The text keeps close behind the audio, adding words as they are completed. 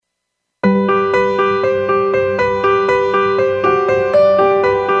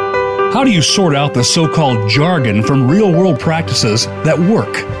How do you sort out the so-called jargon from real-world practices that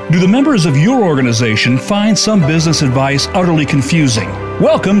work? Do the members of your organization find some business advice utterly confusing?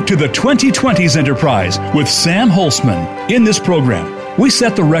 Welcome to the 2020s Enterprise with Sam Holzman. In this program, we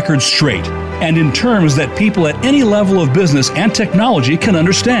set the record straight and in terms that people at any level of business and technology can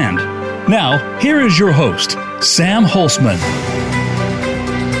understand. Now, here is your host, Sam Holzman.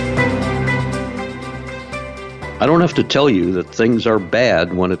 I don't have to tell you that things are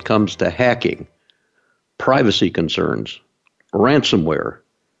bad when it comes to hacking, privacy concerns, ransomware,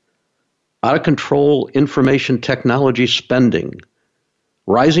 out of control information technology spending,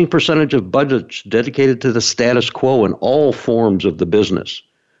 rising percentage of budgets dedicated to the status quo in all forms of the business,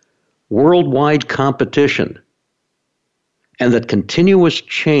 worldwide competition, and that continuous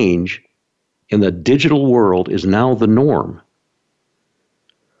change in the digital world is now the norm.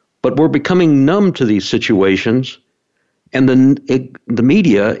 But we're becoming numb to these situations, and the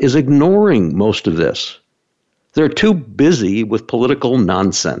media is ignoring most of this. They're too busy with political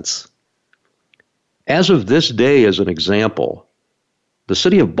nonsense. As of this day, as an example, the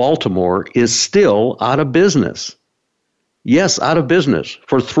city of Baltimore is still out of business. Yes, out of business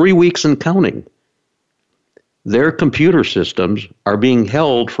for 3 weeks and counting. Their computer systems are being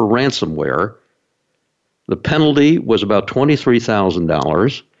held for ransomware. The penalty was about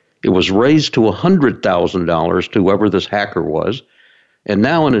 $23,000. It was raised to $100,000 to whoever this hacker was. And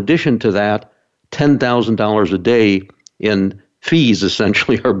now, in addition to that, $10,000 a day in fees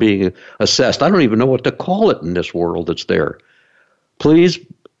essentially are being assessed. I don't even know what to call it in this world that's there. Please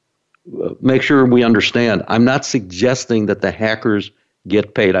make sure we understand. I'm not suggesting that the hackers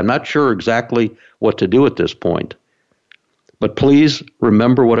get paid. I'm not sure exactly what to do at this point. But please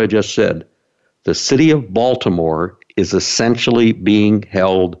remember what I just said. The city of Baltimore is essentially being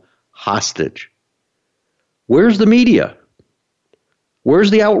held hostage. Where's the media?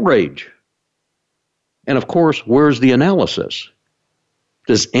 Where's the outrage? And of course, where's the analysis?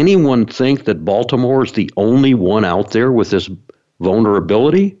 Does anyone think that Baltimore is the only one out there with this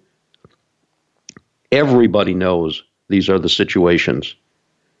vulnerability? Everybody knows these are the situations.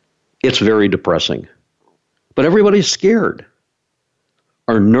 It's very depressing. But everybody's scared,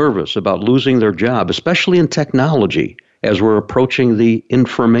 are nervous about losing their job, especially in technology, as we're approaching the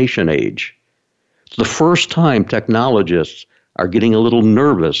information age. It's the first time technologists are getting a little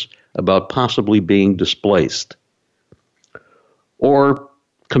nervous about possibly being displaced. Or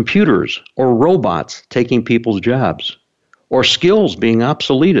computers or robots taking people's jobs, or skills being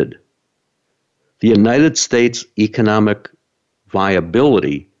obsoleted. The United States economic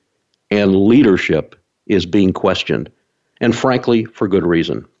viability and leadership is being questioned, and frankly, for good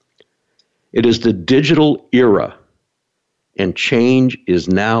reason. It is the digital era, and change is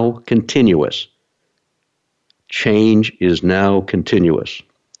now continuous. Change is now continuous.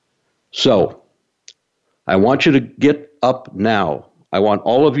 So, I want you to get up now. I want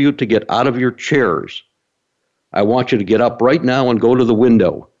all of you to get out of your chairs. I want you to get up right now and go to the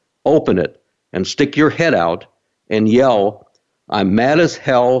window, open it, and stick your head out and yell, "I'm mad as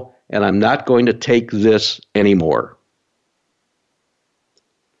hell, and I'm not going to take this anymore."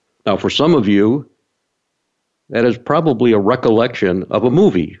 Now, for some of you, that is probably a recollection of a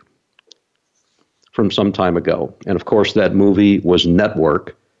movie from some time ago. And of course, that movie was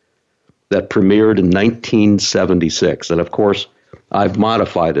Network, that premiered in 1976. And of course, I've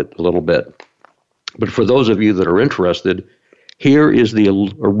modified it a little bit. But for those of you that are interested, here is the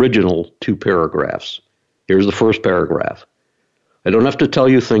original 2 paragraphs. Here's the first paragraph. I don't have to tell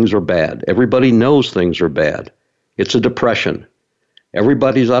you things are bad. Everybody knows things are bad. It's a depression.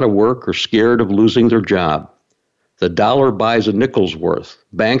 Everybody's out of work or scared of losing their job. The dollar buys a nickel's worth.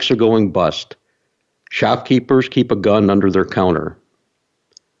 Banks are going bust. Shopkeepers keep a gun under their counter.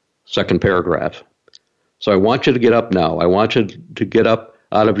 Second paragraph. So I want you to get up now. I want you to get up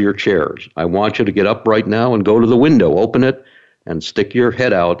out of your chairs. I want you to get up right now and go to the window, open it, and stick your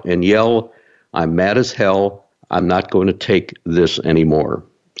head out and yell, "I'm mad as hell. I'm not going to take this anymore."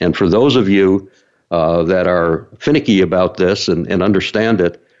 And for those of you that are finicky about this and understand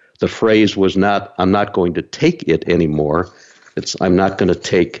it, the phrase was not, "I'm not going to take it anymore." It's, "I'm not going to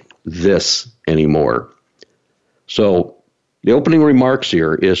take this anymore." So the opening remarks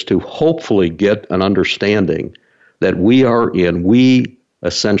here is to hopefully get an understanding that we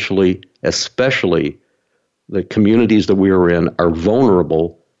essentially, especially the communities that we are in, are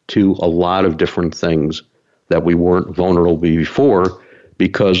vulnerable to a lot of different things that we weren't vulnerable before,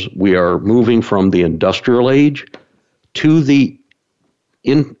 because we are moving from the industrial age to the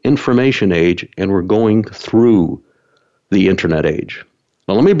information age, and we're going through the internet age.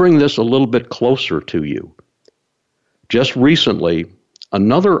 Now, let me bring this a little bit closer to you. Just recently,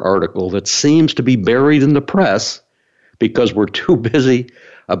 another article that seems to be buried in the press because we're too busy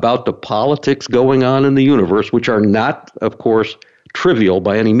about the politics going on in the universe, which are not, of course, trivial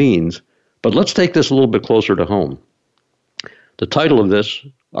by any means. But let's take this a little bit closer to home. The title of this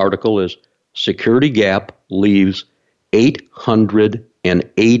article is Security Gap Leaves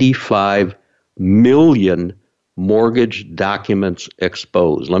 885 million mortgage documents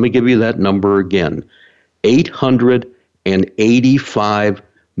exposed. Let me give you that number again. 885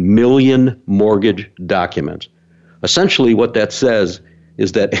 million mortgage documents. Essentially what that says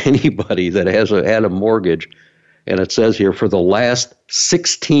is that anybody that has had a mortgage, and it says here for the last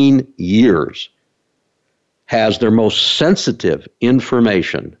 16 years, has their most sensitive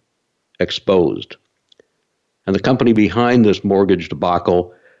information exposed. And the company behind this mortgage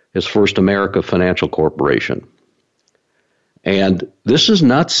debacle is First America Financial Corporation. And this is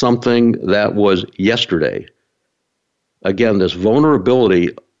not something that was yesterday. Again, this vulnerability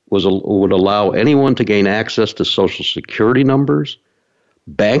would allow anyone to gain access to Social Security numbers,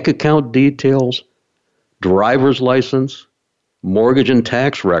 bank account details, driver's license, mortgage and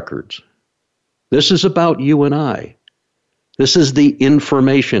tax records. This is about you and I. This is the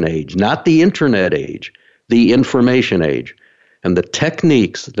information age, not the internet age, the information age. And the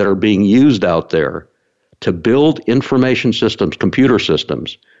techniques that are being used out there to build information systems, computer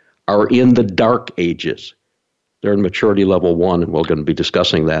systems, are in the dark ages. They're in maturity level 1, and we're going to be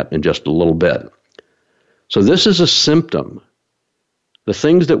discussing that in just a little bit. So this is a symptom. The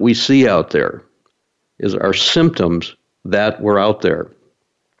things that we see out there are symptoms that were out there.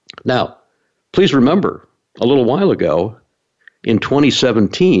 Now, please remember, a little while ago, in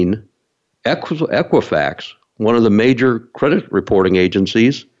 2017, Equifax, one of the major credit reporting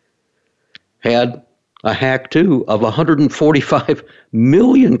agencies, had a hack, too, of 145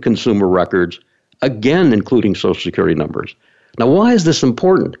 million consumer records, again, including Social Security numbers. Now, why is this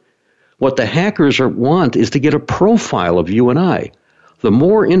important? What the hackers want is to get a profile of you and I. The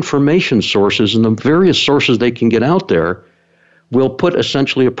more information sources and the various sources they can get out there will put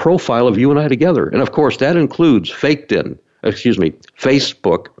essentially a profile of you and I together. And, of course, that includes Facebook,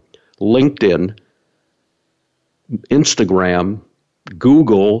 LinkedIn, Instagram,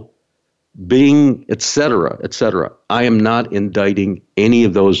 Google, Bing, etc., etc. I am not indicting any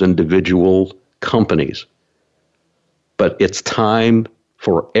of those individual companies. But it's time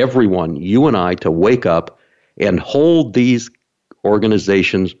for everyone, you and I, to wake up and hold these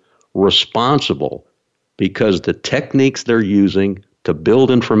organizations responsible, because the techniques they're using to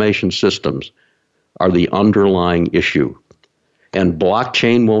build information systems are the underlying issue. And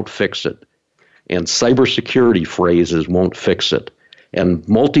blockchain won't fix it. And cybersecurity phrases won't fix it. And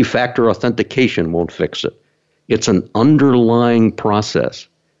multi-factor authentication won't fix it. It's an underlying process.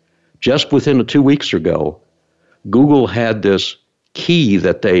 Just within 2 weeks ago, Google had this key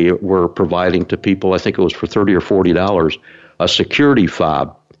that they were providing to people. I think it was for $30 or $40, a security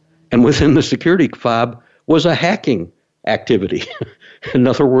fob. And within the security fob was a hacking activity. In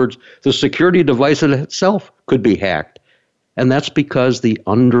other words, the security device in itself could be hacked. And that's because the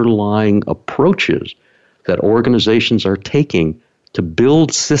underlying approaches that organizations are taking to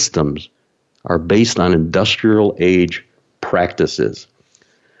build systems are based on industrial age practices.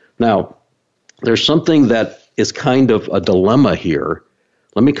 Now, there's something that is kind of a dilemma here.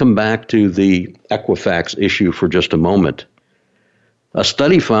 Let me come back to the Equifax issue for just a moment. A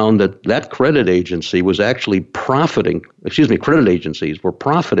study found that credit agency was actually credit agencies were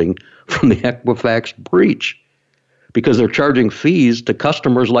profiting from the Equifax breach because they're charging fees to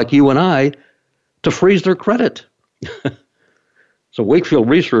customers like you and I to freeze their credit. So Wakefield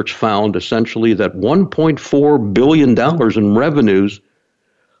Research found essentially that $1.4 billion in revenues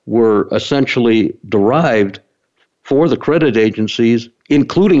were essentially derived for the credit agencies,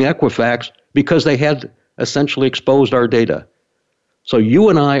 including Equifax, because they had essentially exposed our data. So you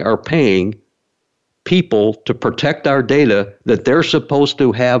and I are paying people to protect our data that they're supposed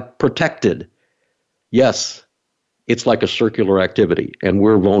to have protected. Yes, it's like a circular activity, and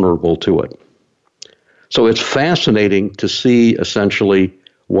we're vulnerable to it. So it's fascinating to see essentially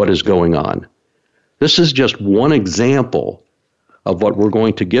what is going on. This is just one example of what we're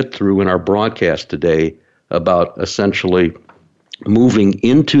going to get through in our broadcast today about essentially moving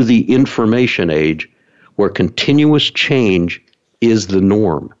into the information age where continuous change is the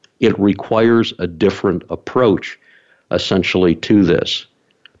norm. It requires a different approach essentially to this.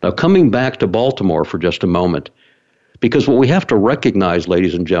 Now, coming back to Baltimore for just a moment, because what we have to recognize,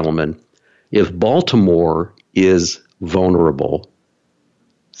 ladies and gentlemen, if Baltimore is vulnerable,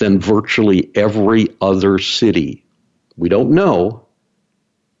 then virtually every other city, we don't know,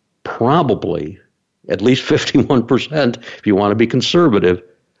 probably at least 51%, if you want to be conservative,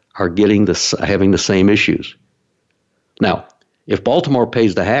 are having the same issues. Now, if Baltimore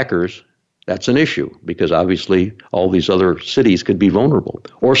pays the hackers, that's an issue because obviously all these other cities could be vulnerable,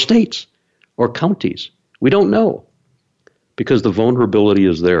 or states, or counties. We don't know because the vulnerability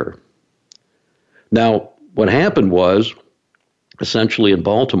is there. Now, what happened was, essentially in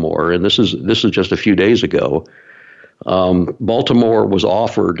Baltimore, and this is just a few days ago, Baltimore was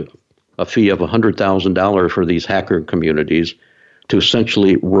offered a fee of $100,000 for these hacker communities to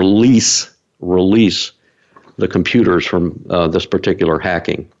essentially release the computers from this particular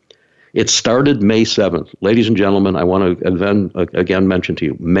hacking. It started May 7th. Ladies and gentlemen, I want to again mention to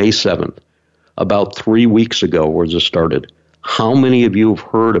you, May 7th, about 3 weeks ago where this started. How many of you have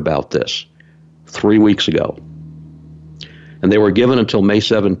heard about this 3 weeks ago? And they were given until May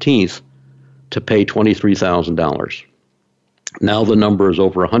 17th to pay $23,000. Now the number is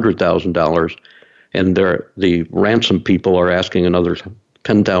over $100,000, and the ransom people are asking another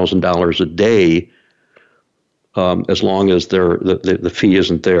 $10,000 a day as long as the fee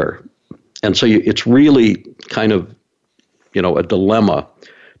isn't there. And so it's really kind of, a dilemma.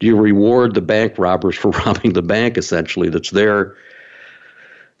 Do you reward the bank robbers for robbing the bank, essentially, that's there?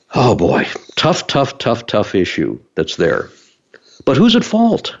 Oh, boy. Tough issue that's there. But who's at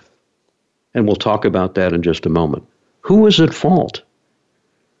fault? And we'll talk about that in just a moment. Who is at fault?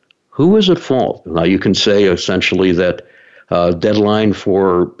 Who is at fault? Now, you can say essentially that deadline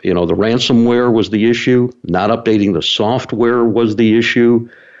for, the ransomware was the issue. Not updating the software was the issue.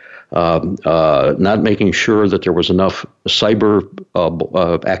 Not making sure that there was enough cyber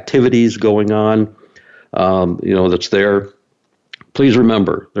activities going on, that's there. Please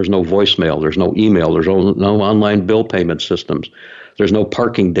remember, there's no voicemail, there's no email, there's no online bill payment systems, there's no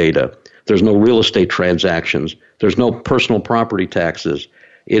parking data, there's no real estate transactions, there's no personal property taxes.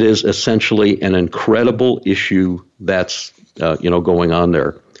 It is essentially an incredible issue that's going on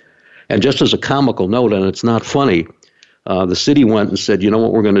there. And just as a comical note, and it's not funny, the city went and said,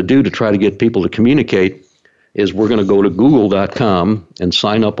 what we're going to do to try to get people to communicate is we're going to go to google.com and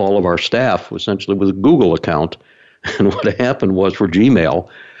sign up all of our staff essentially with a Google account. And what happened was for Gmail,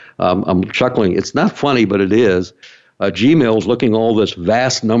 I'm chuckling, it's not funny, but it is. Gmail's looking at all this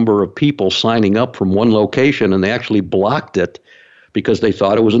vast number of people signing up from one location, and they actually blocked it because they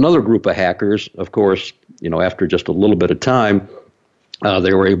thought it was another group of hackers. Of course, after just a little bit of time,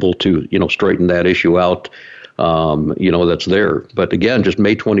 they were able to, straighten that issue out. That's there. But again, just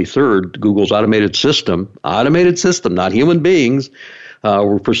May 23rd, Google's automated system, not human beings,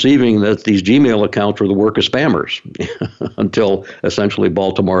 were perceiving that these Gmail accounts were the work of spammers until essentially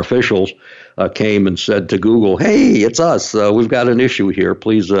Baltimore officials came and said to Google, hey, it's us. We've got an issue here.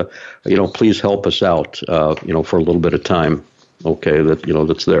 Please, please help us out, for a little bit of time. Okay,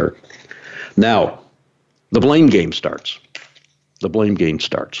 that's there. Now, the blame game starts.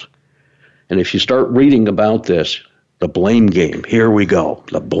 And if you start reading about this, the blame game, here we go.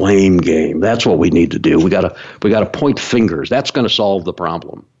 The blame game. That's what we need to do. We got to point fingers. That's going to solve the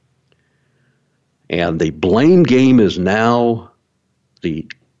problem. And the blame game is now the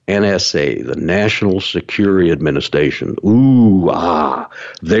NSA, the National Security Administration.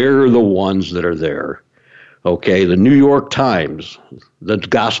 They're the ones that are there. Okay, the New York Times, the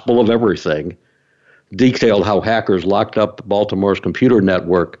gospel of everything, detailed how hackers locked up Baltimore's computer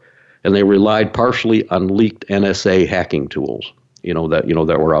network, and they relied partially on leaked NSA hacking tools,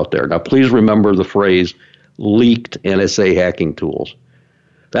 that were out there. Now, please remember the phrase leaked NSA hacking tools.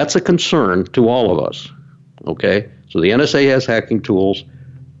 That's a concern to all of us, okay? So the NSA has hacking tools,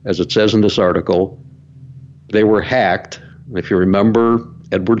 as it says in this article. They were hacked. If you remember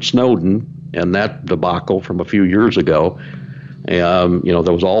Edward Snowden and that debacle from a few years ago, there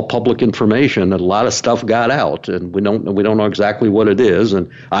was all public information, and a lot of stuff got out, and we don't know exactly what it is,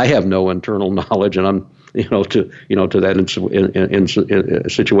 and I have no internal knowledge, and I'm to that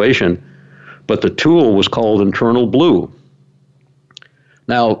situation, but the tool was called Internal Blue.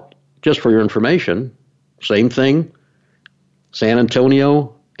 Now, just for your information, same thing, San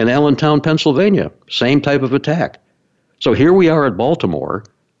Antonio and Allentown, Pennsylvania, same type of attack. So here we are at Baltimore.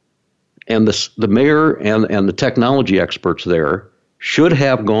 And the mayor and the technology experts there should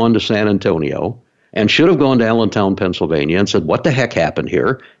have gone to San Antonio and should have gone to Allentown, Pennsylvania, and said, what the heck happened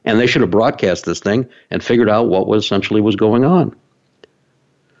here? And they should have broadcast this thing and figured out what essentially was going on.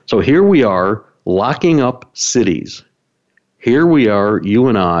 So here we are locking up cities. Here we are, you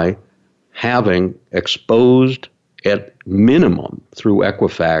and I, having exposed at minimum through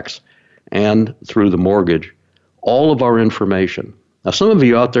Equifax and through the mortgage all of our information. Now, some of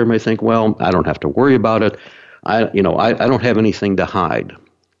you out there may think, well, I don't have to worry about it. I don't have anything to hide.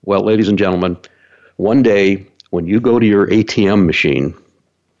 Well, ladies and gentlemen, one day when you go to your ATM machine,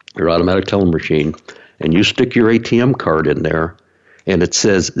 your automatic teller machine, and you stick your ATM card in there and it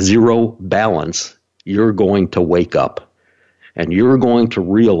says zero balance, you're going to wake up and you're going to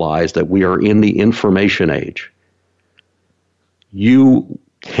realize that we are in the information age. You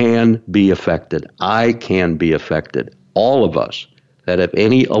can be affected. I can be affected. All of us that have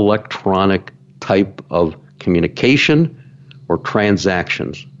any electronic type of communication or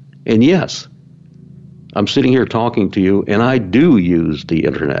transactions. And yes, I'm sitting here talking to you, and I do use the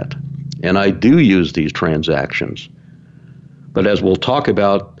internet, and I do use these transactions. But as we'll talk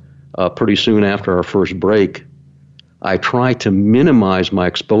about pretty soon after our first break, I try to minimize my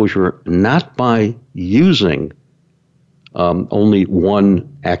exposure not by using only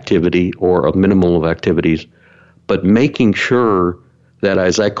one activity or a minimum of activities, but making sure that,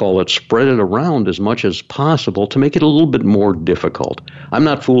 as I call it, spread it around as much as possible to make it a little bit more difficult. I'm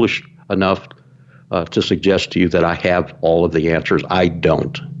not foolish enough to suggest to you that I have all of the answers. I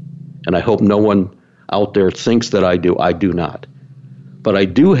don't. And I hope no one out there thinks that I do. I do not. But I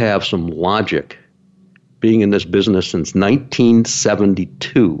do have some logic, being in this business since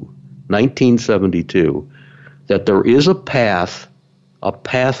 1972, that there is a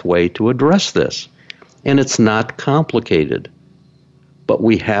pathway to address this. And it's not complicated. But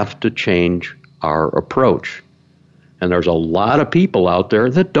we have to change our approach. And there's a lot of people out there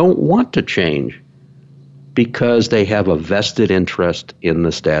that don't want to change because they have a vested interest in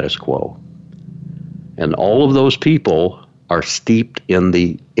the status quo. And all of those people are steeped in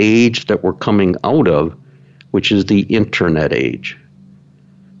the age that we're coming out of, which is the internet age.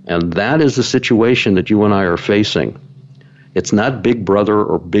 And that is the situation that you and I are facing. It's not big brother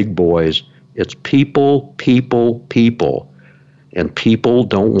or big boys. It's people. And people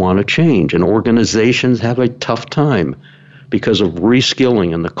don't want to change. And organizations have a tough time because of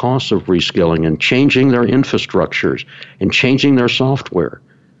reskilling and the cost of reskilling and changing their infrastructures and changing their software.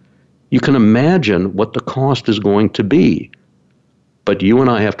 You can imagine what the cost is going to be. But you and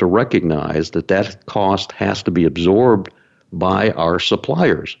I have to recognize that that cost has to be absorbed by our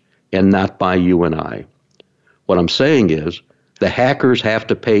suppliers and not by you and I. What I'm saying is the hackers have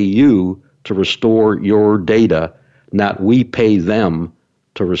to pay you to restore your data, not we pay them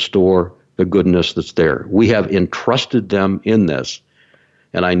to restore the goodness that's there. We have entrusted them in this.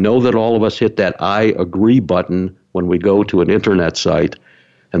 And I know that all of us hit that I agree button when we go to an internet site,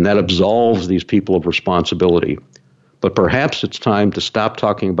 and that absolves these people of responsibility. But perhaps it's time to stop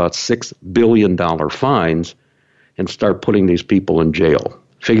talking about $6 billion fines and start putting these people in jail,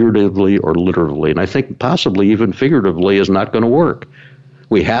 figuratively or literally. And I think possibly even figuratively is not going to work.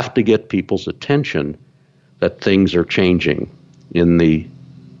 We have to get people's attention that things are changing in the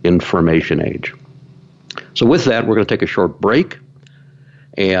information age. So with that, we're going to take a short break,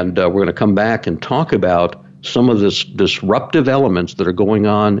 and we're going to come back and talk about some of this disruptive elements that are going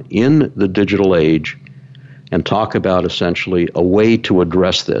on in the digital age and talk about essentially a way to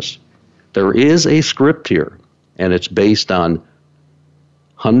address this. There is a script here, and it's based on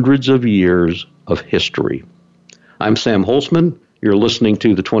hundreds of years of history. I'm Sam Holtzman. You're listening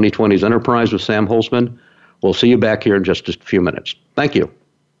to the 2020s Enterprise with Sam Holtzman. We'll see you back here in just a few minutes. Thank you.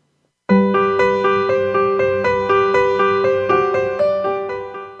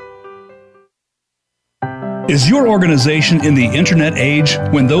 Is your organization in the internet age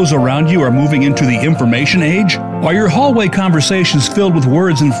when those around you are moving into the information age? Are your hallway conversations filled with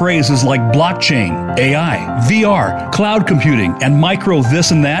words and phrases like blockchain, AI, VR, cloud computing, and micro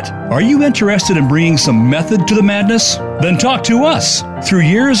this and that? Are you interested in bringing some method to the madness? Then talk to us. Through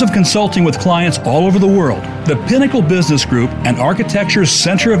years of consulting with clients all over the world, the Pinnacle Business Group and Architecture's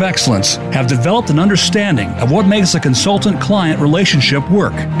Center of Excellence have developed an understanding of what makes a consultant-client relationship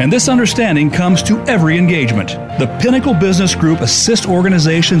work. And this understanding comes to every engagement. The Pinnacle Business Group assists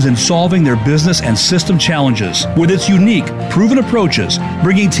organizations in solving their business and system challenges with its unique, proven approaches,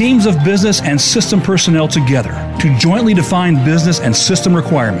 bringing teams of business and system personnel together to jointly define business and system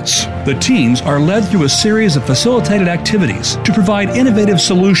requirements. The teams are led through a series of facilitated activities to provide innovative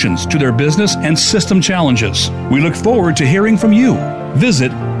solutions to their business and system challenges. We look forward to hearing from you.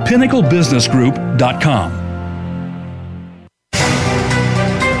 Visit pinnaclebusinessgroup.com.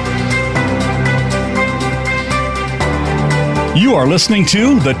 You are listening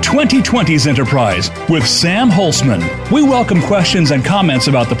to the 2020s Enterprise with Sam Holtzman. We welcome questions and comments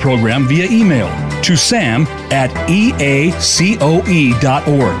about the program via email to sam@eacoe.org.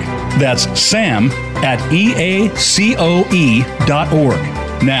 That's sam@eacoe.org.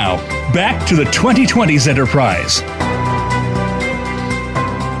 Now, back to the 2020s Enterprise.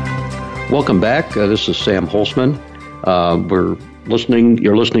 Welcome back. This is Sam Holtzman. We're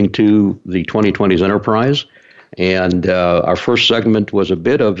You're listening to the 2020s Enterprise, and our first segment was a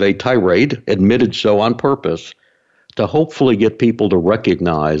bit of a tirade, admitted so on purpose, to hopefully get people to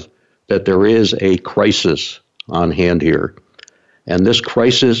recognize that there is a crisis on hand here. And this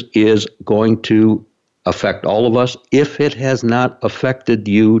crisis is going to affect all of us if it has not affected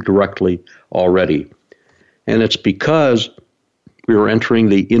you directly already. And it's because we are entering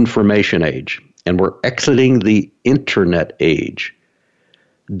the information age and we're exiting the internet age.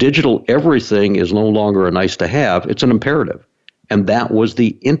 Digital everything is no longer a nice to have, it's an imperative. And that was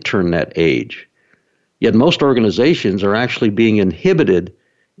the internet age. Yet most organizations are actually being inhibited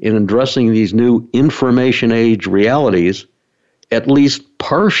in addressing these new information age realities, at least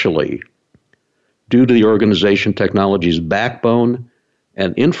partially, due to the organization technology's backbone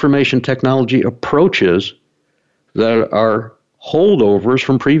and information technology approaches that are holdovers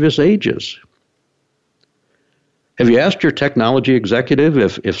from previous ages. Have you asked your technology executive,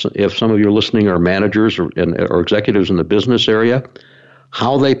 if some of you listening are managers or executives in the business area,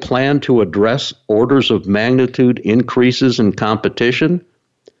 how they plan to address orders of magnitude increases in competition,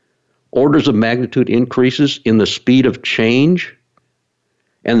 orders of magnitude increases in the speed of change,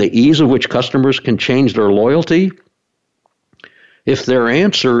 and the ease of which customers can change their loyalty? If their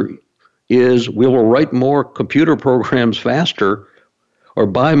answer is, we will write more computer programs faster or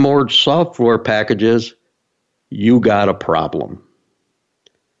buy more software packages, you got a problem.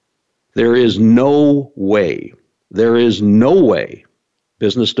 There is no way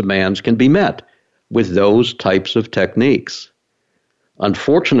business demands can be met with those types of techniques.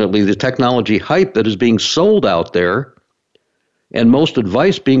 Unfortunately, the technology hype that is being sold out there and most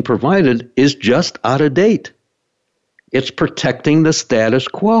advice being provided is just out of date. It's protecting the status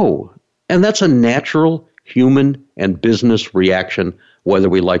quo. And that's a natural human and business reaction, whether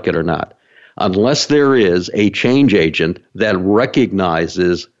we like it or not. Unless there is a change agent that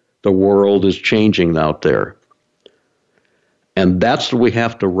recognizes the world is changing out there. And that's what we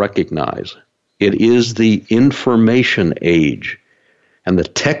have to recognize. It is the information age. And the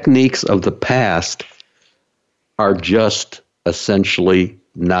techniques of the past are just essentially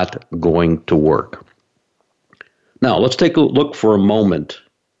not going to work. Now, let's take a look for a moment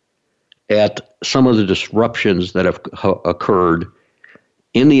at some of the disruptions that have occurred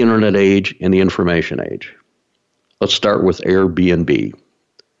in the internet age and the information age. Let's start with Airbnb. I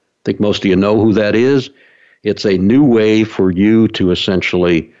think most of you know who that is. It's a new way for you to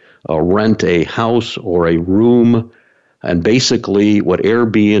essentially rent a house or a room. And basically what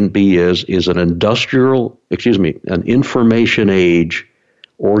Airbnb is an an information age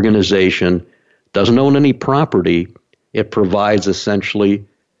organization, doesn't own any property. It provides essentially,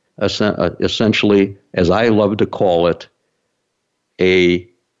 as I love to call it, a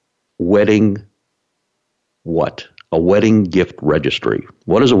wedding gift registry.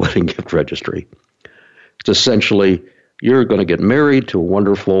 What is a wedding gift registry? It's essentially, you're going to get married to a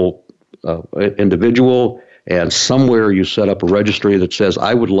wonderful individual, and somewhere you set up a registry that says,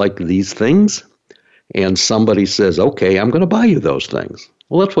 I would like these things, and somebody says, okay, I'm going to buy you those things.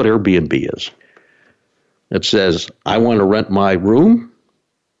 Well, that's what Airbnb is. It says, I want to rent my room,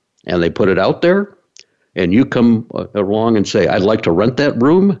 and they put it out there, and you come along and say, I'd like to rent that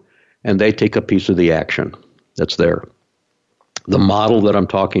room, and they take a piece of the action that's there. The model that I'm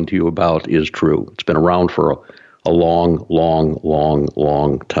talking to you about is true. It's been around for a long, long, long,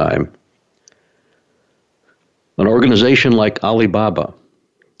 long time. An organization like Alibaba,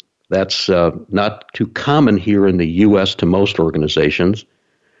 that's not too common here in the U.S. to most organizations.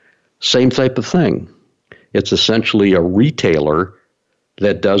 Same type of thing. It's essentially a retailer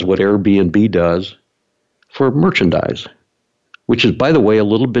that does what Airbnb does for merchandise, which is, by the way, a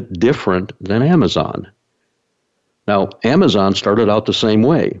little bit different than Amazon. Now, Amazon started out the same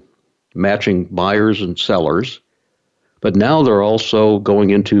way, matching buyers and sellers, but now they're also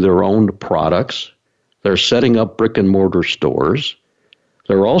going into their own products. They're setting up brick and mortar stores.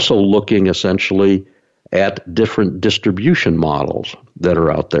 They're also looking essentially at different distribution models that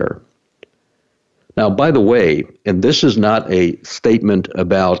are out there. Now, by the way, and this is not a statement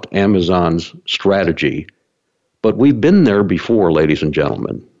about Amazon's strategy, but we've been there before, ladies and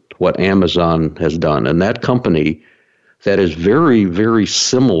gentlemen, what Amazon has done. And that company that is very, very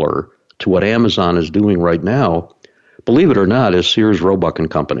similar to what Amazon is doing right now, believe it or not, is Sears, Roebuck and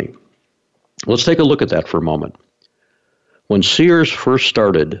Company. Let's take a look at that for a moment. When Sears first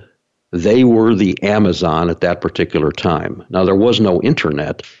started, they were the Amazon at that particular time. Now, there was no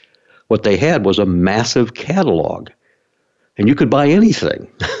internet. What they had was a massive catalog, and you could buy anything.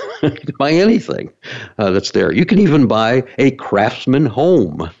 You could buy anything that's there. You can even buy a Craftsman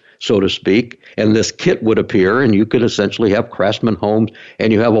home so to speak, and this kit would appear, and you could essentially have Craftsman homes,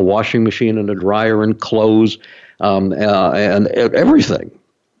 and you have a washing machine and a dryer and clothes and everything,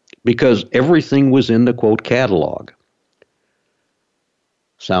 because everything was in the, quote, catalog.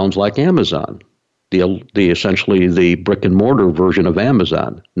 Sounds like Amazon, the essentially the brick and mortar version of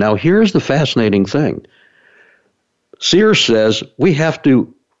Amazon. Now, here's the fascinating thing. Sears says we have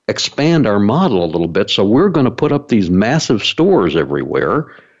to expand our model a little bit, so we're going to put up these massive stores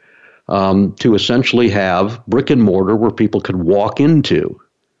everywhere to essentially have brick and mortar where people could walk into.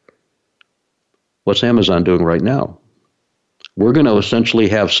 What's Amazon doing right now? We're going to essentially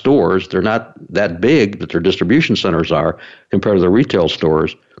have stores. They're not that big that their distribution centers are compared to the retail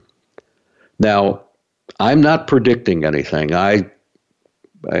stores. Now, I'm not predicting anything.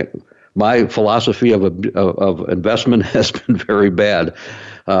 My philosophy of investment has been very bad.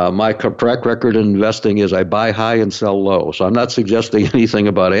 My track record in investing is I buy high and sell low. So I'm not suggesting anything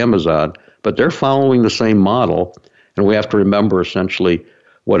about Amazon, but they're following the same model. And we have to remember essentially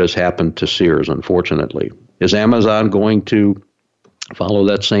what has happened to Sears, unfortunately. Is Amazon going to follow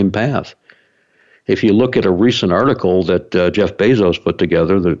that same path? If you look at a recent article that Jeff Bezos put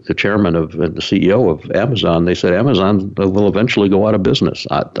together, the chairman of and the CEO of Amazon, they said Amazon will eventually go out of business.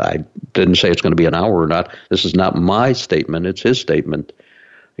 I didn't say it's going to be an hour or not. This is not my statement; it's his statement.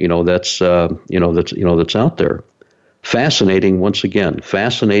 That's out there. Fascinating, once again,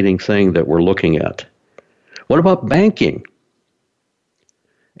 fascinating thing that we're looking at. What about banking?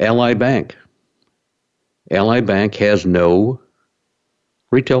 Ally Bank. Ally Bank has no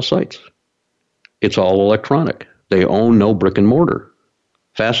retail sites. It's all electronic. They own no brick and mortar.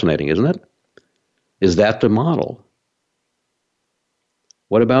 Fascinating, isn't it? Is that the model?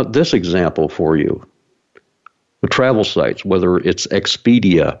 What about this example for you? The travel sites, whether it's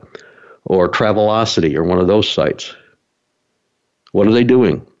Expedia or Travelocity or one of those sites. What are they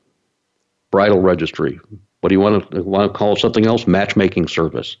doing? Bridal registry. What do you want to call it something else? Matchmaking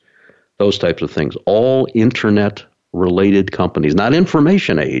service. Those types of things. All internet-related companies. Not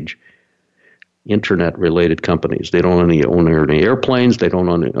information age. Internet-related companies. They don't own any airplanes. They don't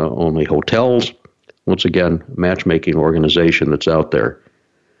own only hotels. Once again, matchmaking organization that's out there.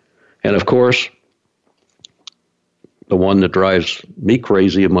 And of course, the one that drives me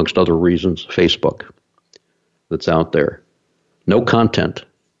crazy, amongst other reasons, Facebook, that's out there. No content.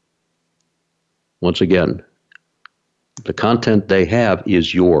 Once again, the content they have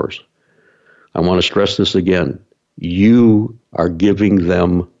is yours. I want to stress this again. You are giving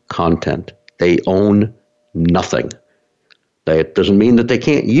them content. They own nothing. That doesn't mean that they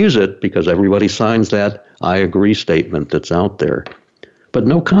can't use it, because everybody signs that I agree statement that's out there. But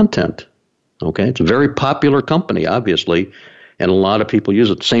no content. Okay? It's a very popular company, obviously, and a lot of people use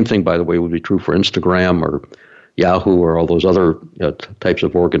it. Same thing, by the way, would be true for Instagram or Yahoo or all those other types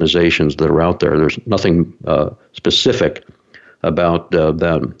of organizations that are out there. There's nothing specific about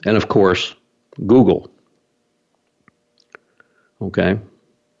them. And, of course, Google. Okay?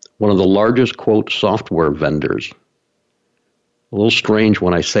 One of the largest, quote, software vendors. A little strange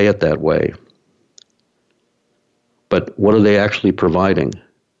when I say it that way. But what are they actually providing?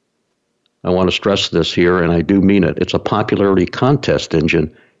 I want to stress this here, and I do mean it. It's a popularity contest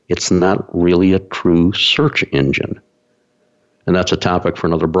engine. It's not really a true search engine. And that's a topic for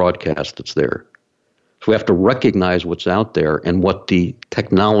another broadcast that's there. So we have to recognize what's out there and what the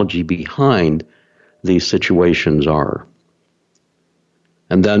technology behind these situations are.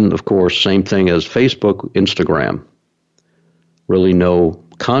 And then, of course, same thing as Facebook, Instagram. Really no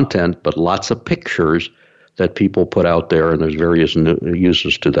content, but lots of pictures that people put out there, and there's various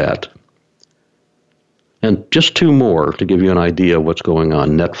uses to that. And just two more to give you an idea of what's going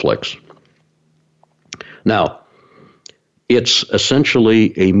on. Netflix. Now, it's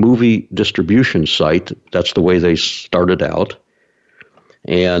essentially a movie distribution site. That's the way they started out.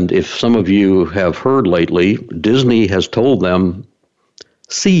 And if some of you have heard lately, Disney has told them,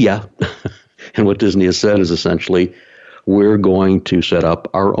 see ya. And what Disney has said is essentially, we're going to set up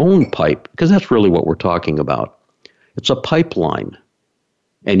our own pipe, because that's really what we're talking about. It's a pipeline.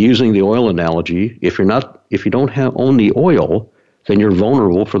 And using the oil analogy, if you don't own the oil, then you're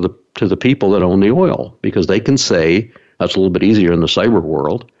vulnerable to the people that own the oil, because they can say, that's a little bit easier in the cyber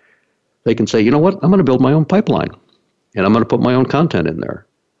world, they can say, you know what, I'm going to build my own pipeline, and I'm going to put my own content in there.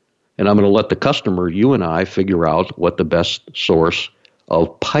 And I'm going to let the customer, you and I, figure out what the best source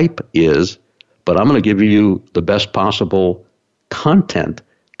of pipe is, but I'm going to give you the best possible content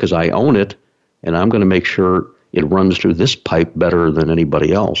because I own it, and I'm going to make sure it runs through this pipe better than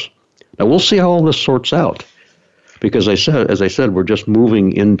anybody else. Now, we'll see how all this sorts out, because as I said, we're just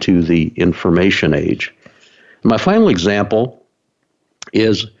moving into the information age. And my final example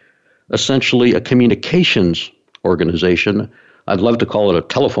is essentially a communications organization. I'd love to call it a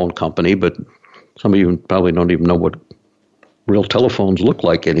telephone company, but some of you probably don't even know what real telephones look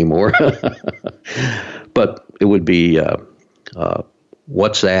like anymore. But it would be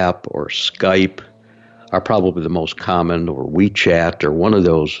WhatsApp or Skype are probably the most common, or WeChat, or one of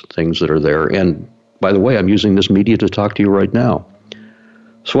those things that are there. And by the way, I'm using this media to talk to you right now.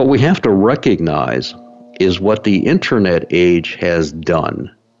 So what we have to recognize is what the Internet age has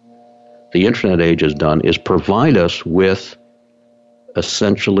done. The Internet age has done is provide us with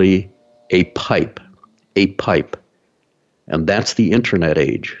essentially a pipe. And that's the Internet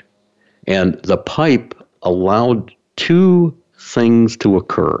age. And the pipe allowed two things to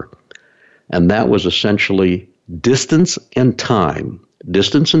occur. And that was essentially distance and time.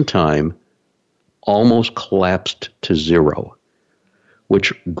 Distance and time almost collapsed to zero,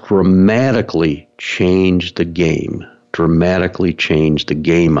 which dramatically changed the game. Out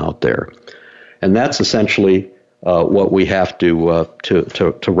there. And that's essentially what we have to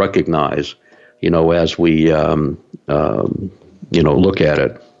recognize, as we look at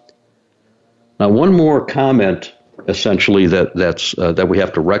it. Now, one more comment, essentially that we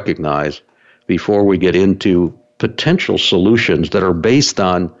have to recognize before we get into potential solutions that are based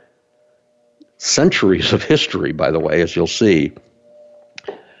on centuries of history, by the way, as you'll see,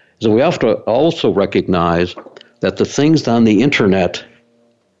 is that we have to also recognize that the things on the Internet,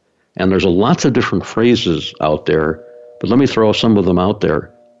 and there's lots of different phrases out there, but let me throw some of them out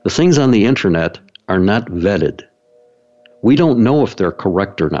there. The things on the Internet are not vetted. We don't know if they're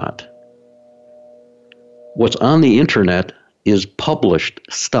correct or not. What's on the Internet is published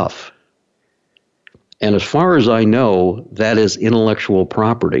stuff. And as far as I know, that is intellectual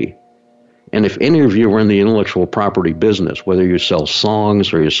property. And if any of you are in the intellectual property business, whether you sell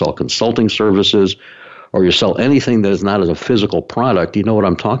songs or you sell consulting services or you sell anything that is not as a physical product, you know what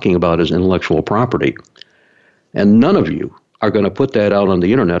I'm talking about is intellectual property. And none of you are going to put that out on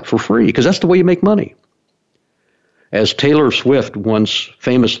the Internet for free, because that's the way you make money. As Taylor Swift once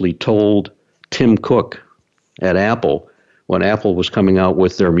famously told Tim Cook at Apple, when Apple was coming out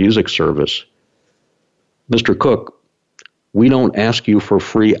with their music service, Mr. Cook, we don't ask you for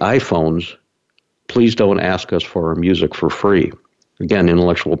free iPhones. Please don't ask us for our music for free. Again,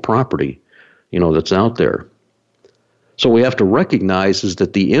 intellectual property, that's out there. So we have to recognize is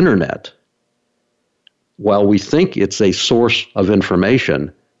that the Internet, while we think it's a source of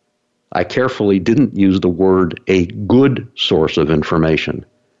information, I carefully didn't use the word a good source of information,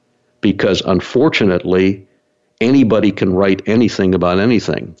 because unfortunately, anybody can write anything about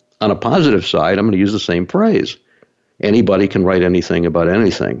anything. On a positive side, I'm going to use the same phrase. Anybody can write anything about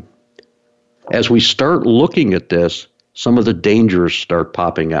anything. As we start looking at this, some of the dangers start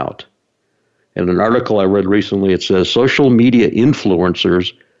popping out. In an article I read recently, it says social media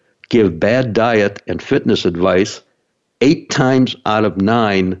influencers give bad diet and fitness advice 8 times out of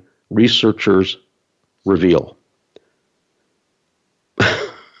 9, researchers reveal.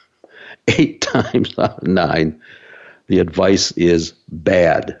 8 times out of 9, the advice is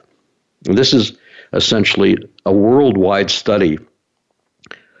bad. And this is essentially a worldwide study,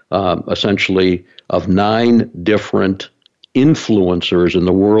 essentially of 9 different influencers in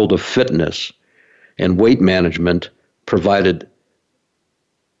the world of fitness and weight management, provided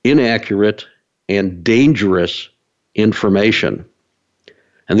inaccurate and dangerous information.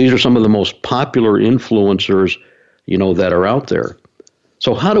 And these are some of the most popular influencers, that are out there.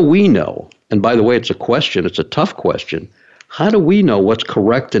 So how do we know? And by the way, it's a question. It's a tough question. How do we know what's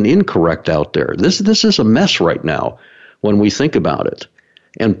correct and incorrect out there? This is a mess right now when we think about it.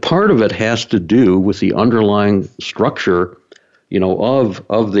 And part of it has to do with the underlying structure,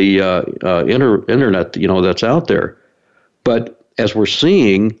 of the internet, that's out there. But as we're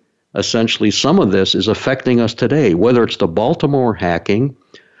seeing, essentially some of this is affecting us today, whether it's the Baltimore hacking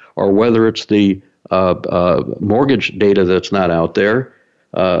or whether it's the mortgage data that's not out there.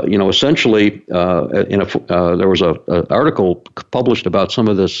 Essentially, there was an article published about some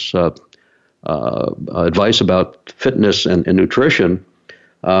of this advice about fitness and nutrition.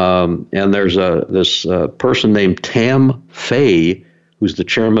 And there's this person named Tam Fay, who's the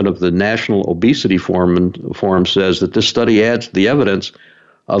chairman of the National Obesity Forum, says that this study adds to the evidence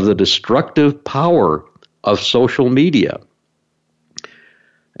of the destructive power of social media.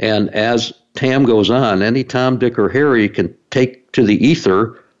 And as Tam goes on, any Tom, Dick, or Harry can take to the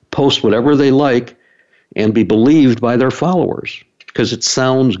ether, post whatever they like, and be believed by their followers because it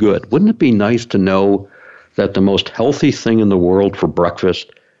sounds good. Wouldn't it be nice to know that the most healthy thing in the world for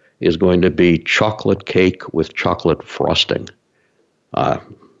breakfast is going to be chocolate cake with chocolate frosting?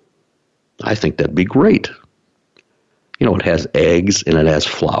 I think that'd be great. It has eggs and it has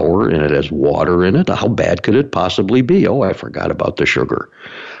flour and it has water in it. How bad could it possibly be? Oh, I forgot about the sugar,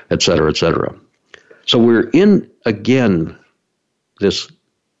 et cetera, et cetera. So we're in, again, this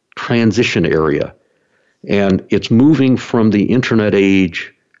transition area, and it's moving from the internet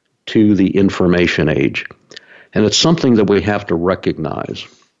age to the information age. And it's something that we have to recognize.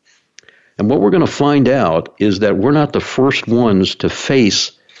 And what we're going to find out is that we're not the first ones to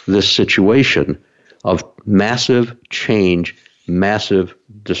face this situation of massive change, massive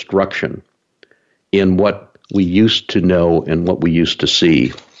destruction in what we used to know and what we used to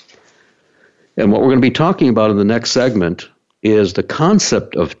see. And what we're going to be talking about in the next segment is the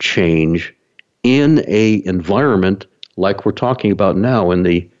concept of change in an environment like we're talking about now in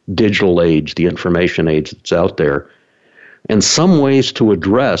the digital age, the information age that's out there, and some ways to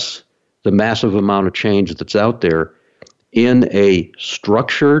address the massive amount of change that's out there in a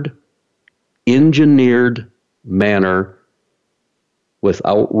structured, engineered manner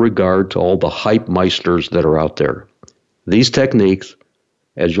without regard to all the hype meisters that are out there. These techniques,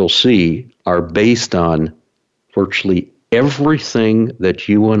 as you'll see, are based on virtually everything that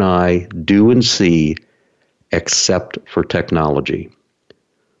you and I do and see except for technology.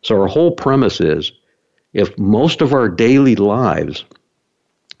 So our whole premise is, if most of our daily lives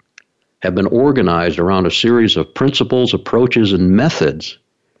have been organized around a series of principles, approaches, and methods,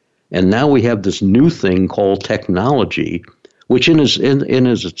 and now we have this new thing called technology, which in its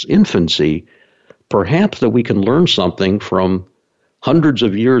infancy, perhaps that we can learn something from hundreds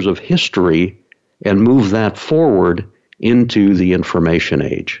of years of history and move that forward into the information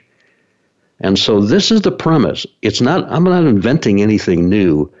age. And so this is the premise. I'm not inventing anything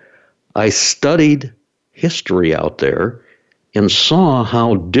new. I studied history out there and saw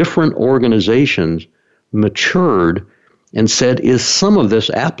how different organizations matured and said, is some of this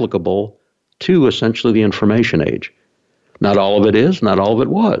applicable to essentially the information age? Not all of it is, not all of it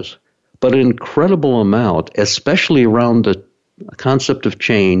was, but an incredible amount, especially around the concept of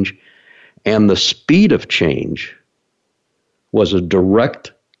change and the speed of change, was a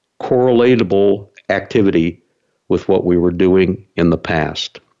direct correlatable activity with what we were doing in the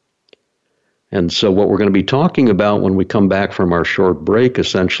past. And so what we're going to be talking about when we come back from our short break,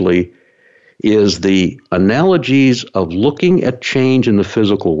 essentially, is the analogies of looking at change in the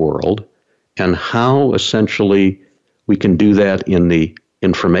physical world and how essentially we can do that in the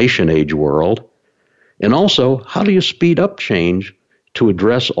information age world. And also, how do you speed up change to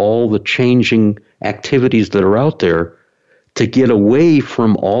address all the changing activities that are out there to get away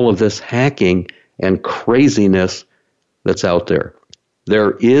from all of this hacking and craziness that's out there?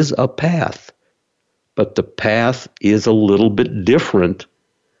 There is a path, but the path is a little bit different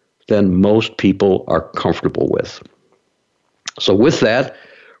than most people are comfortable with. So with that,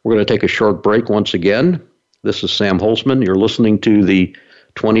 we're going to take a short break once again. This is Sam Holzman. You're listening to the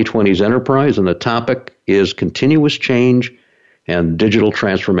 2020s Enterprise, and the topic is continuous change and digital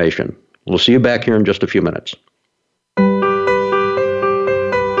transformation. We'll see you back here in just a few minutes.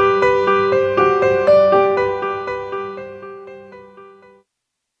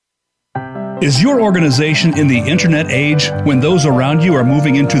 Is your organization in the internet age when those around you are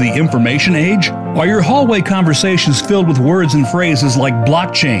moving into the information age? Are your hallway conversations filled with words and phrases like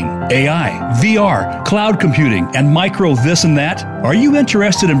blockchain, AI, VR, cloud computing, and micro this and that? Are you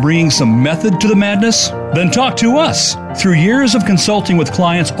interested in bringing some method to the madness? Then talk to us. Through years of consulting with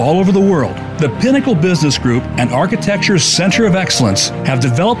clients all over the world, the Pinnacle Business Group and Architecture's Center of Excellence have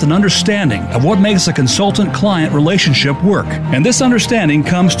developed an understanding of what makes a consultant-client relationship work. And this understanding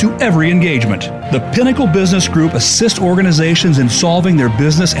comes to every engagement. The Pinnacle Business Group assists organizations in solving their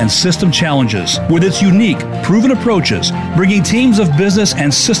business and system challenges with its unique, proven approaches, bringing teams of business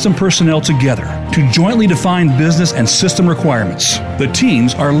and system personnel together to jointly define business and system requirements. The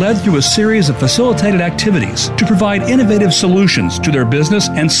teams are led through a series of facilitated activities to provide innovative solutions to their business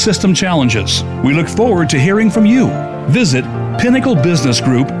and system challenges. We look forward to hearing from you. Visit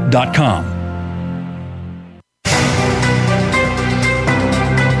pinnaclebusinessgroup.com.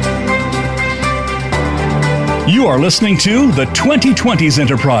 You are listening to the 2020s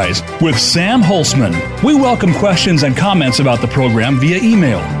Enterprise with Sam Holzman. We welcome questions and comments about the program via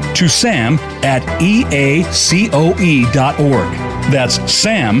email to sam@eacoe.org. That's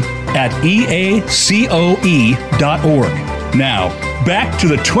sam@eacoe.org. Now, back to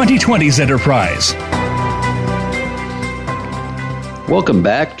the 2020s Enterprise. Welcome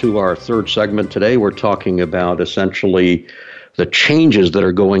back to our third segment. Today we're talking about essentially the changes that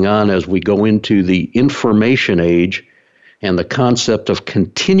are going on as we go into the information age and the concept of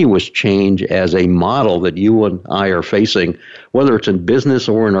continuous change as a model that you and I are facing, whether it's in business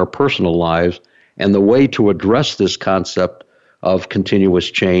or in our personal lives, and the way to address this concept of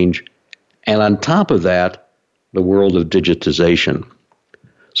continuous change. And on top of that, the world of digitization.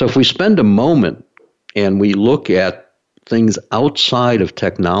 So if we spend a moment and we look at things outside of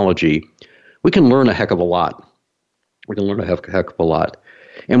technology, we can learn a heck of a lot. We can learn a heck of a lot.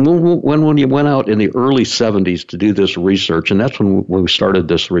 And when you went out in the early 70s to do this research, and that's when we started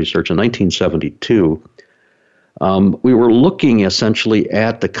this research in 1972, we were looking essentially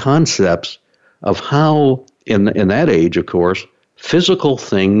at the concepts of how, in that age, of course, physical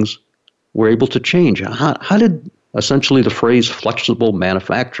things were able to change. How did essentially the phrase flexible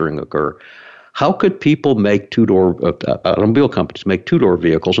manufacturing occur? How could people make automobile companies make two-door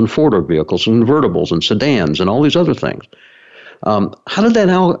vehicles and four-door vehicles and convertibles and sedans and all these other things? How did that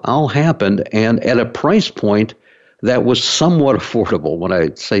all happen, and at a price point that was somewhat affordable? When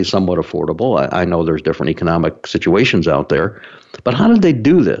I say somewhat affordable, I know there's different economic situations out there, but how did they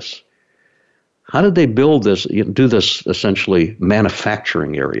do this? How did they build this, do this essentially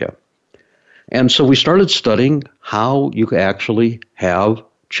manufacturing area? And so we started studying how you could actually have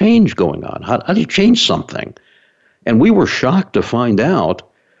change going on. How do you change something? And we were shocked to find out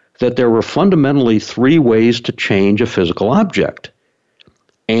that there were fundamentally three ways to change a physical object.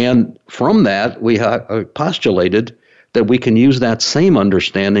 And from that, we postulated that we can use that same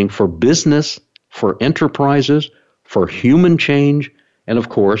understanding for business, for enterprises, for human change, and of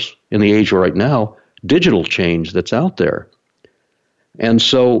course, in the age right now, digital change that's out there. And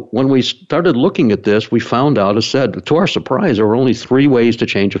so when we started looking at this, we found out, as said, to our surprise, there were only three ways to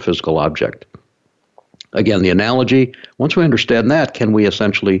change a physical object. Again, the analogy, once we understand that, can we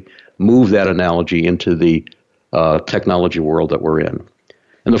essentially move that analogy into the technology world that we're in?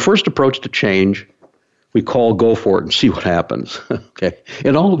 And the first approach to change, we call go for it and see what happens. Okay,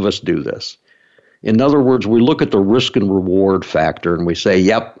 and all of us do this. In other words, we look at the risk and reward factor and we say,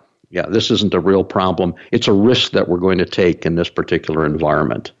 yeah, this isn't a real problem. It's a risk that we're going to take in this particular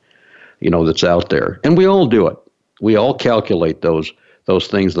environment, that's out there. And we all do it. We all calculate those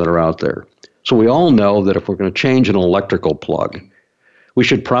things that are out there. So we all know that if we're going to change an electrical plug, we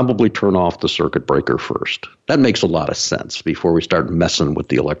should probably turn off the circuit breaker first. That makes a lot of sense before we start messing with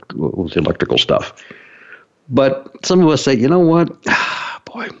the electrical stuff. But some of us say, you know what?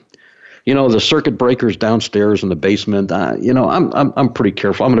 Boy, the circuit breaker's downstairs in the basement. I'm pretty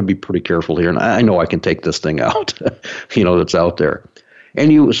careful. I'm going to be pretty careful here, and I know I can take this thing out, that's out there.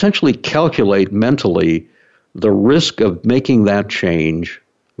 And you essentially calculate mentally the risk of making that change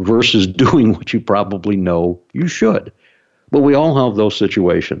versus doing what you probably know you should. But we all have those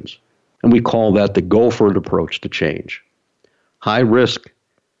situations, and we call that the go for it approach to change. High risk,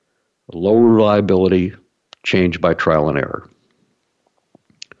 low reliability, change by trial and error.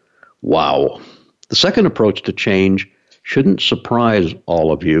 Wow. The second approach to change shouldn't surprise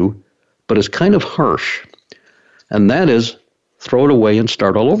all of you, but is kind of harsh. And that is throw it away and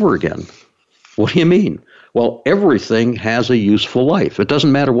start all over again. What do you mean? Well, everything has a useful life. It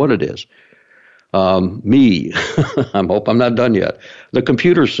doesn't matter what it is. I hope I'm not done yet. The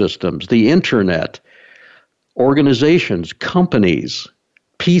computer systems, the internet, organizations, companies,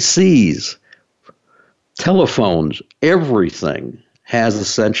 PCs, telephones, everything has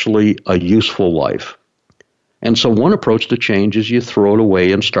essentially a useful life. And so one approach to change is you throw it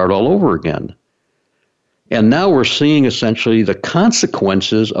away and start all over again. And now we're seeing essentially the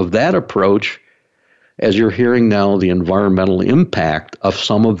consequences of that approach as you're hearing now the environmental impact of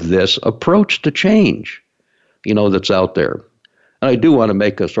some of this approach to change, that's out there. And I do want to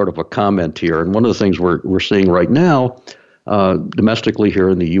make a sort of a comment here. And one of the things we're seeing right now domestically here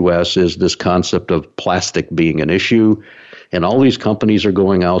in the U.S. is this concept of plastic being an issue. And all these companies are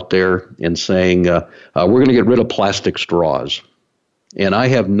going out there and saying, we're going to get rid of plastic straws. And I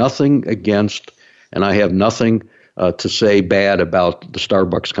have nothing against, and I have nothing to say bad about the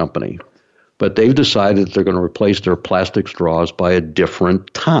Starbucks company. But they've decided that they're going to replace their plastic straws by a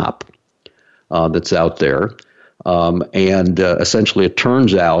different top that's out there. And essentially it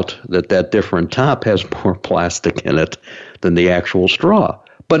turns out that different top has more plastic in it than the actual straw.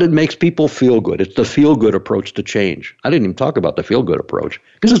 But it makes people feel good. It's the feel-good approach to change. I didn't even talk about the feel-good approach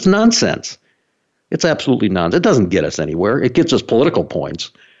because it's nonsense. It's absolutely nonsense. It doesn't get us anywhere. It gets us political points,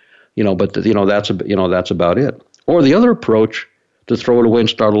 but that's about it. Or the other approach, to throw it away and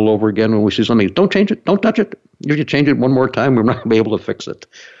start all over again when we see something, don't change it, don't touch it. If you change it one more time, we're not going to be able to fix it,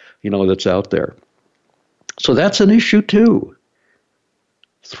 that's out there. So that's an issue too.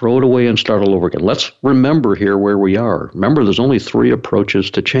 Throw it away and start all over again. Let's remember here where we are. Remember, there's only three approaches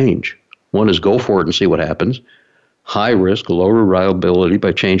to change. One is go for it and see what happens. High risk, low reliability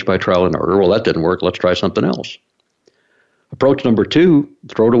by change by trial and error. Well, that didn't work. Let's try something else. Approach number two,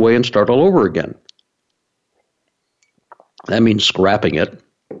 throw it away and start all over again. That means scrapping it.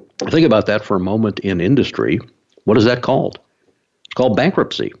 Think about that for a moment in industry. What is that called? It's called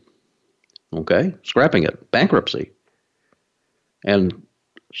bankruptcy. Okay? Scrapping it. Bankruptcy. And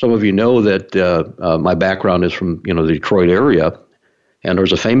some of you know that my background is from, the Detroit area. And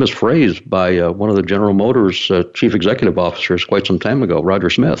there's a famous phrase by one of the General Motors chief executive officers quite some time ago, Roger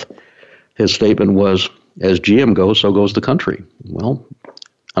Smith. His statement was, as GM goes, so goes the country. Well,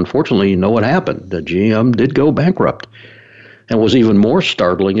 unfortunately, you know what happened. The GM did go bankrupt. And what was even more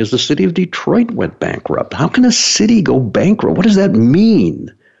startling is the city of Detroit went bankrupt. How can a city go bankrupt? What does that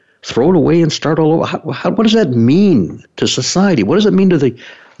mean? Throw it away and start all over? What does that mean to society? What does it mean to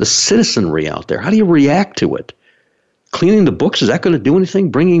the citizenry out there? How do you react to it? Cleaning the books, is that going to do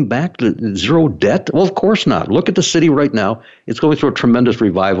anything? Bringing back the zero debt? Well, of course not. Look at the city right now. It's going through a tremendous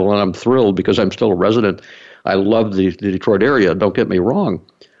revival, and I'm thrilled because I'm still a resident. I love the Detroit area, don't get me wrong.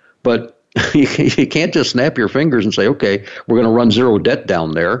 But you can't just snap your fingers and say, okay, we're going to run zero debt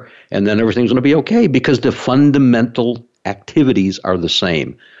down there, and then everything's going to be okay, because the fundamental activities are the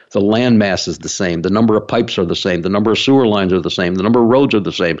same. The land mass is the same. The number of pipes are the same. The number of sewer lines are the same. The number of roads are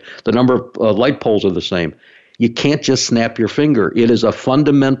the same. The number of light poles are the same. You can't just snap your finger. It is a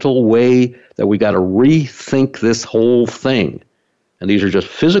fundamental way that we got to rethink this whole thing. And these are just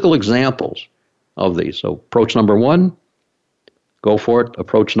physical examples of these. So approach number 1, go for it.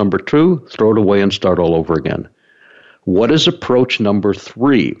 Approach number 2, throw it away and start all over again. What is approach number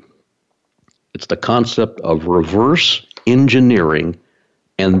 3? It's the concept of reverse engineering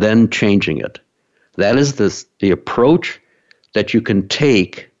and then changing it. That is the approach that you can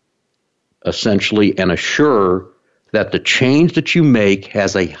take essentially and assure that the change that you make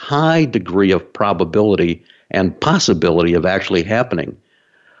has a high degree of probability and possibility of actually happening.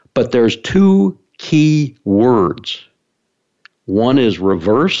 But there's 2 key words. One is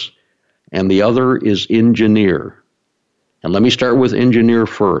reverse and the other is engineer. And let me start with engineer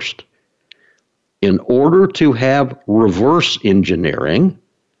first. In order to have reverse engineering,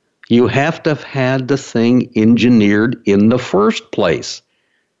 you have to have had the thing engineered in the first place.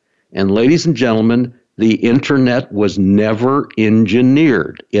 And ladies and gentlemen, the internet was never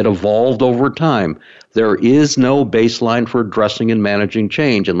engineered. It evolved over time. There is no baseline for addressing and managing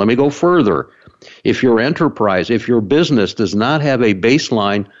change. And let me go further. If your enterprise, if your business does not have a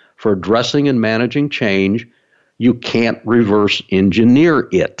baseline for addressing and managing change, you can't reverse engineer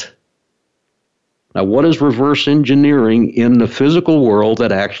it. Now, what is reverse engineering in the physical world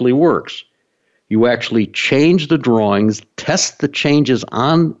that actually works? You actually change the drawings, test the changes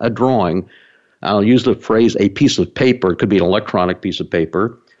on a drawing. I'll use the phrase a piece of paper. It could be an electronic piece of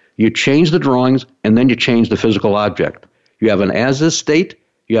paper. You change the drawings, and then you change the physical object. You have an as-is state.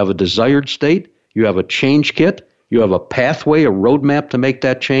 You have a desired state. You have a change kit. You have a pathway, a roadmap to make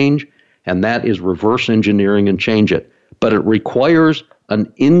that change, and that is reverse engineering and change it. But it requires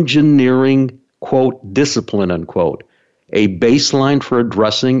an engineering, quote, discipline, unquote. A baseline for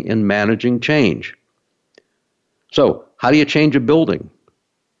addressing and managing change. So, how do you change a building?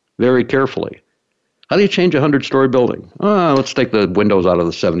 Very carefully. How do you change a 100-story building? Let's take the windows out of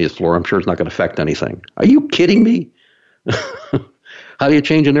the 70th floor. I'm sure it's not going to affect anything. Are you kidding me? How do you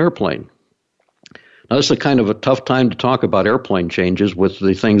change an airplane? Now, this is kind of a tough time to talk about airplane changes with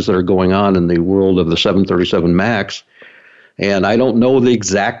the things that are going on in the world of the 737 MAX. And I don't know the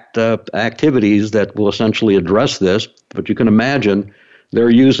exact activities that will essentially address this, but you can imagine they're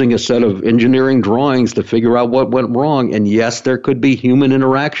using a set of engineering drawings to figure out what went wrong. And yes, there could be human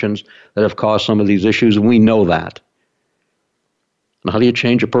interactions that have caused some of these issues, and we know that. And how do you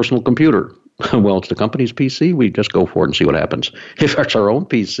change a personal computer? Well, it's the company's PC. We just go for it and see what happens. If it's our own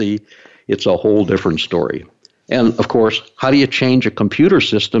PC, it's a whole different story. And, of course, how do you change a computer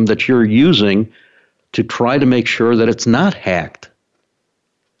system that you're using to try to make sure that it's not hacked?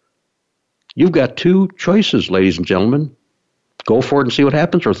 You've got 2 choices, ladies and gentlemen. Go for it and see what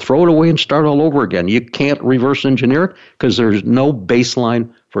happens, or throw it away and start all over again. You can't reverse engineer it because there's no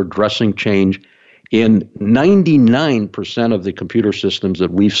baseline for addressing change in 99% of the computer systems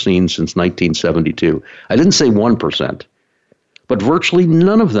that we've seen since 1972. I didn't say 1%, but virtually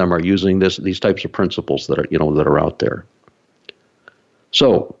none of them are using these types of principles that are out there.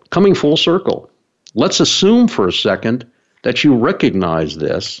 So, coming full circle, let's assume for a second that you recognize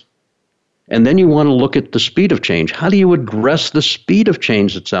this, and then you want to look at the speed of change. How do you address the speed of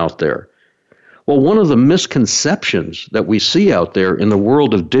change that's out there? Well, one of the misconceptions that we see out there in the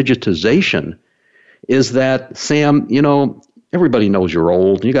world of digitization is that, Sam, everybody knows you're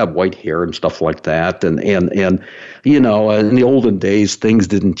old, you got white hair and stuff like that, and in the olden days, things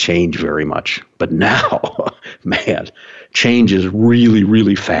didn't change very much. But now, man, change is really,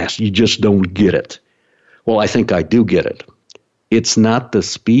 really fast. You just don't get it. Well, I think I do get it. It's not the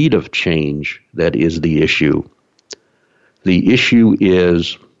speed of change that is the issue. The issue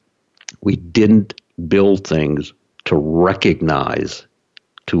is we didn't build things to recognize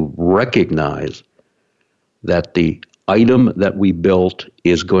that the item that we built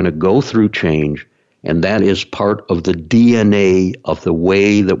is going to go through change, and that is part of the DNA of the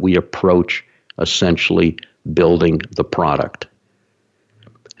way that we approach essentially building the product.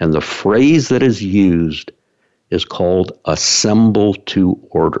 And the phrase that is used is called assemble to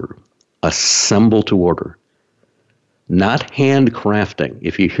order. Assemble to order. Not handcrafting.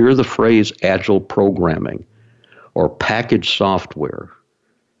 If you hear the phrase agile programming or packaged software,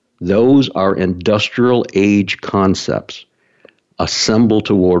 those are industrial age concepts. Assemble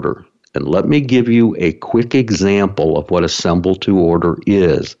to order. And let me give you a quick example of what assemble to order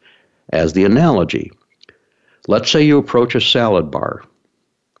is as the analogy. Let's say you approach a salad bar,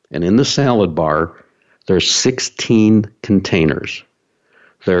 and in the salad bar, there's 16 containers.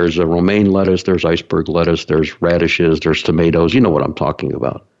 There's a romaine lettuce, there's iceberg lettuce, there's radishes, there's tomatoes. You know what I'm talking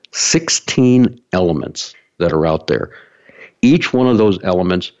about. 16 elements that are out there. Each one of those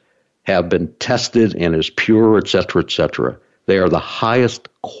elements have been tested and is pure, et cetera, et cetera. They are the highest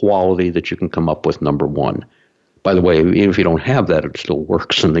quality that you can come up with, number one. By the way, even if you don't have that, it still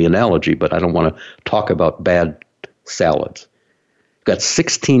works in the analogy, but I don't want to talk about bad salads. You've got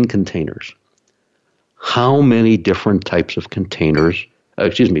 16 containers. How many different types of containers,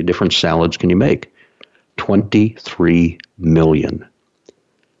 different salads can you make? 23 million.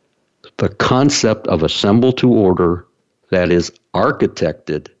 The concept of assemble to order that is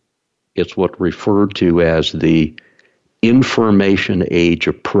architected, it's what referred to as the information age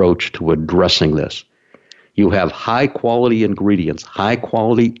approach to addressing this. You have high quality ingredients, high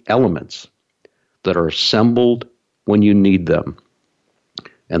quality elements that are assembled when you need them.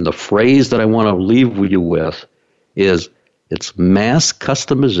 And the phrase that I want to leave you with is it's mass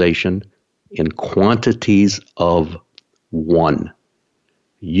customization in quantities of one.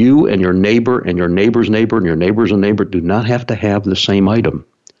 You and your neighbor and your neighbor's neighbor and your neighbor's neighbor do not have to have the same item.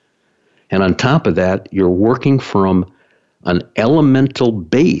 And on top of that, you're working from an elemental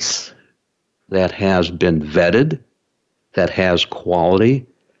base that has been vetted, that has quality,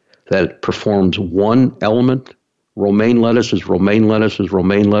 that performs one element. Romaine lettuce is romaine lettuce is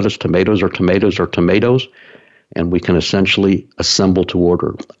romaine lettuce. Tomatoes are tomatoes are tomatoes. And we can essentially assemble to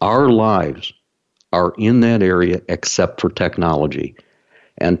order. Our lives are in that area except for technology.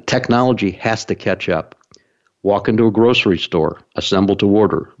 And technology has to catch up. Walk into a grocery store, assemble to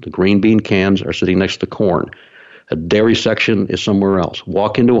order. The green bean cans are sitting next to corn. A dairy section is somewhere else.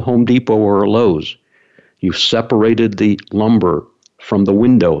 Walk into a Home Depot or a Lowe's. You've separated the lumber from the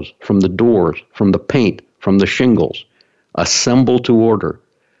windows, from the doors, from the paint, from the shingles. Assemble to order.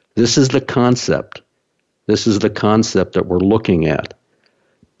 This is the concept. This is the concept that we're looking at.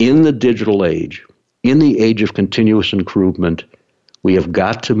 In the digital age, in the age of continuous improvement, we have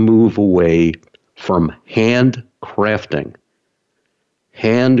got to move away from handcrafting.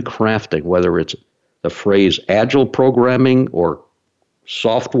 Handcrafting, whether it's the phrase agile programming or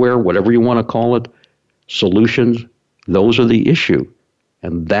software, whatever you want to call it, solutions, those are the issue.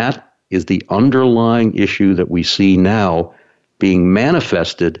 And that is the underlying issue that we see now being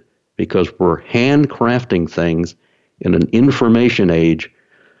manifested because we're handcrafting things in an information age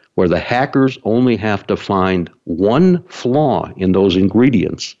where the hackers only have to find one flaw in those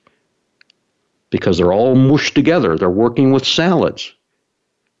ingredients because they're all mushed together. They're working with salads,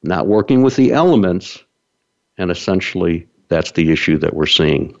 not working with the elements, and essentially that's the issue that we're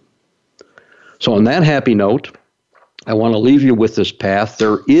seeing. So on that happy note, I want to leave you with this path.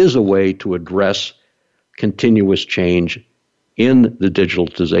 There is a way to address continuous change in the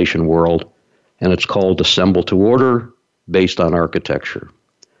digitalization world, and it's called assemble to order based on architecture.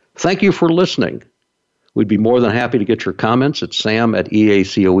 Thank you for listening. We'd be more than happy to get your comments at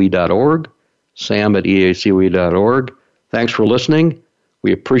sam@eacoe.org, sam@eacoe.org. Thanks for listening.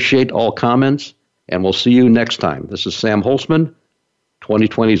 We appreciate all comments, and we'll see you next time. This is Sam Holtzman,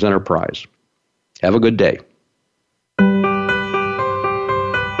 2020's Enterprise. Have a good day.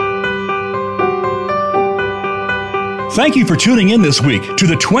 Thank you for tuning in this week to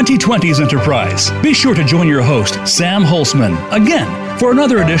the 2020s Enterprise. Be sure to join your host, Sam Holtzman, again for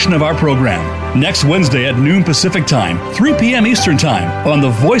another edition of our program next Wednesday at noon Pacific Time, 3 p.m. Eastern Time on the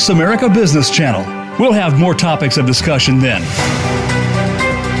Voice America Business Channel. We'll have more topics of discussion then.